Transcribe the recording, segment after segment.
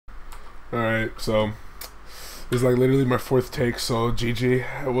Alright, so this is like literally my fourth take, so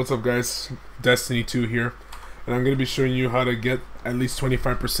GG. What's up, guys? Destiny 2 here, and I'm going to be showing you how to get at least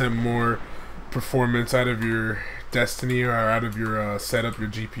 25% more performance out of your Destiny or out of your setup, your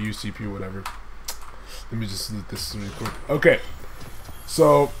GPU, CPU, whatever. Let me just loot this really quick. Okay,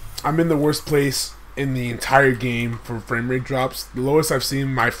 so I'm in the worst place in the entire game for frame rate drops. The lowest I've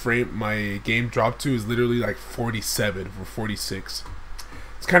seen my game drop to is literally like 47 or 46.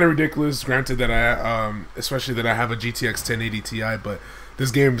 It's kind of ridiculous, granted that especially that I have a GTX 1080 Ti, but this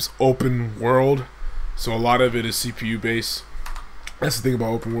game's open world, so a lot of it is CPU based. That's the thing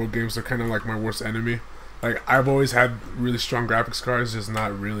about open world games; they're kind of like my worst enemy. Like, I've always had really strong graphics cards, just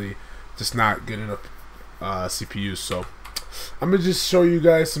not good enough CPUs. So I'm gonna just show you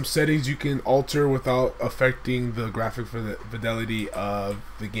guys some settings you can alter without affecting the graphic fidelity of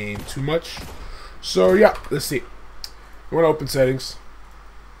the game too much. So yeah, let's see. You want to open settings,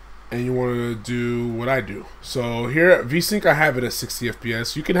 and you want to do what I do. So here at VSync, I have it at 60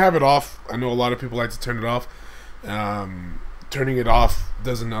 FPS. You can have it off. I know a lot of people like to turn it off. Turning it off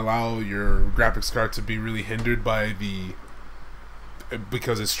doesn't allow your graphics card to be really hindered by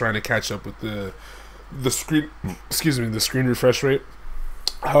because it's trying to catch up with the screen. Excuse me, the screen refresh rate.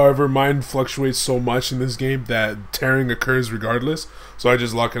 However, mine fluctuates so much in this game that tearing occurs regardless, so I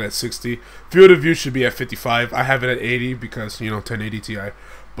just lock it at 60. Field of view should be at 55. I have it at 80 because, you know, 1080 Ti.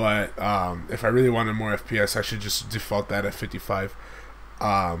 But if I really wanted more FPS, I should just default that at 55.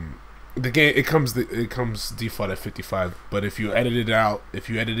 The game it comes default at 55. But if you edit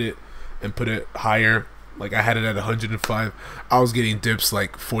it and put it higher, like I had it at 105, I was getting dips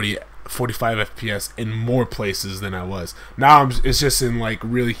like 45 FPS in more places than I was. Now it's just in like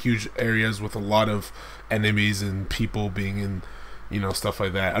really huge areas with a lot of enemies and people being in, you know, stuff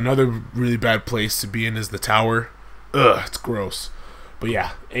like that. Another really bad place to be in is the tower. Ugh, it's gross. But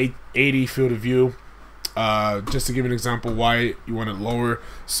yeah, 80 field of view. Just to give an example why you want it lower.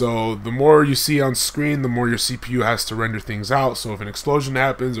 So the more you see on screen, the more your CPU has to render things out. So if an explosion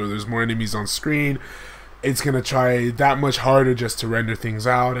happens or there's more enemies on screen, it's going to try that much harder just to render things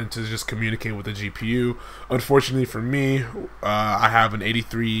out and to just communicate with the GPU. Unfortunately for me, I have an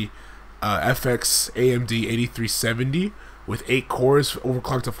 83 FX AMD 8370 with 8 cores,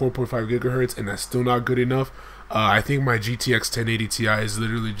 overclocked to 4.5 gigahertz, and that's still not good enough. I think my GTX 1080 Ti is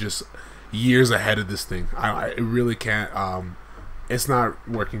literally just years ahead of this thing. I really can't. It's not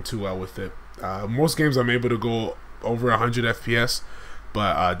working too well with it. Most games I'm able to go over 100 FPS,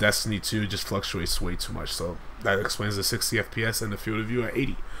 but Destiny 2 just fluctuates way too much. So that explains the 60 FPS and the field of view at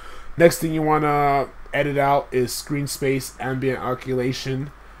 80. Next thing you want to edit out is screen space ambient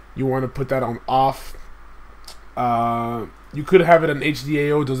occultation. You want to put that on off. You could have it on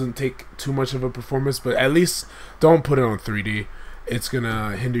HDAO, doesn't take too much of a performance, but at least don't put it on 3D. It's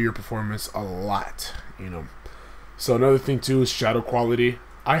gonna hinder your performance a lot, you know. So another thing too is shadow quality.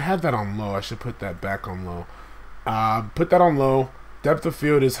 I have that on low. I should put that back on low. Put that on low. Depth of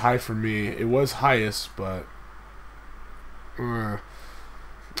field is high for me. It was highest, but I'll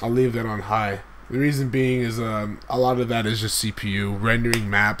leave that on high. The reason being is a lot of that is just CPU rendering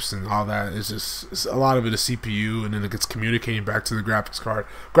maps and all that. It's a lot of it is CPU, and then it gets communicating back to the graphics card.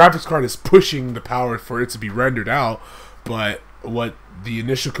 Graphics card is pushing the power for it to be rendered out, but what the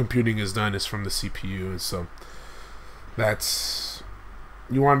initial computing is done is from the CPU, and so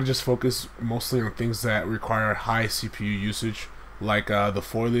you want to just focus mostly on things that require high CPU usage, like the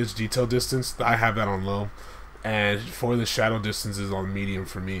foliage detail distance. I have that on low, and foliage shadow distance is on medium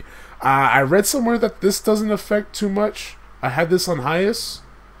for me. I read somewhere that this doesn't affect too much. I had this on highest,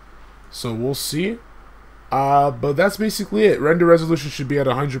 so we'll see. But that's basically it. Render resolution should be at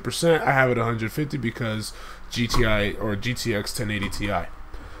 100%. I have it 150 because GTI or GTX 1080 Ti.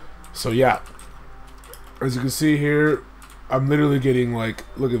 So yeah, as you can see here, I'm literally getting like,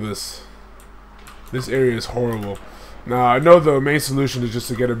 look at this. This area is horrible. Now I know the main solution is just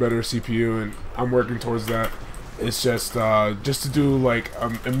to get a better CPU, and I'm working towards that. It's just to do like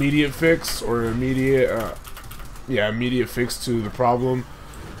immediate fix or immediate fix to the problem.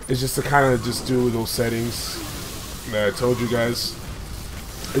 It's just to kind of just do those settings that I told you guys.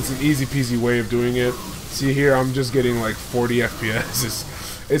 It's an easy peasy way of doing it. See here, I'm just getting like 40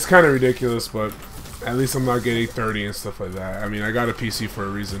 FPS. It's kind of ridiculous, but at least I'm not getting 30 and stuff like that. I mean, I got a PC for a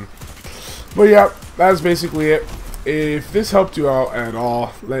reason. But yeah, that's basically it. If this helped you out at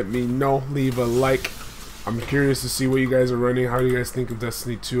all, let me know. Leave a like. I'm curious to see what you guys are running. How do you guys think of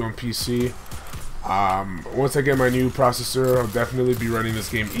Destiny 2 on PC? Once I get my new processor, I'll definitely be running this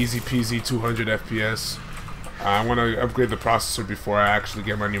game easy peasy, 200 FPS. I want to upgrade the processor before I actually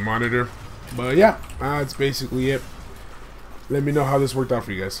get my new monitor. But yeah, that's basically it. Let me know how this worked out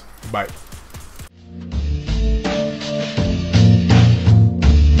for you guys. Bye.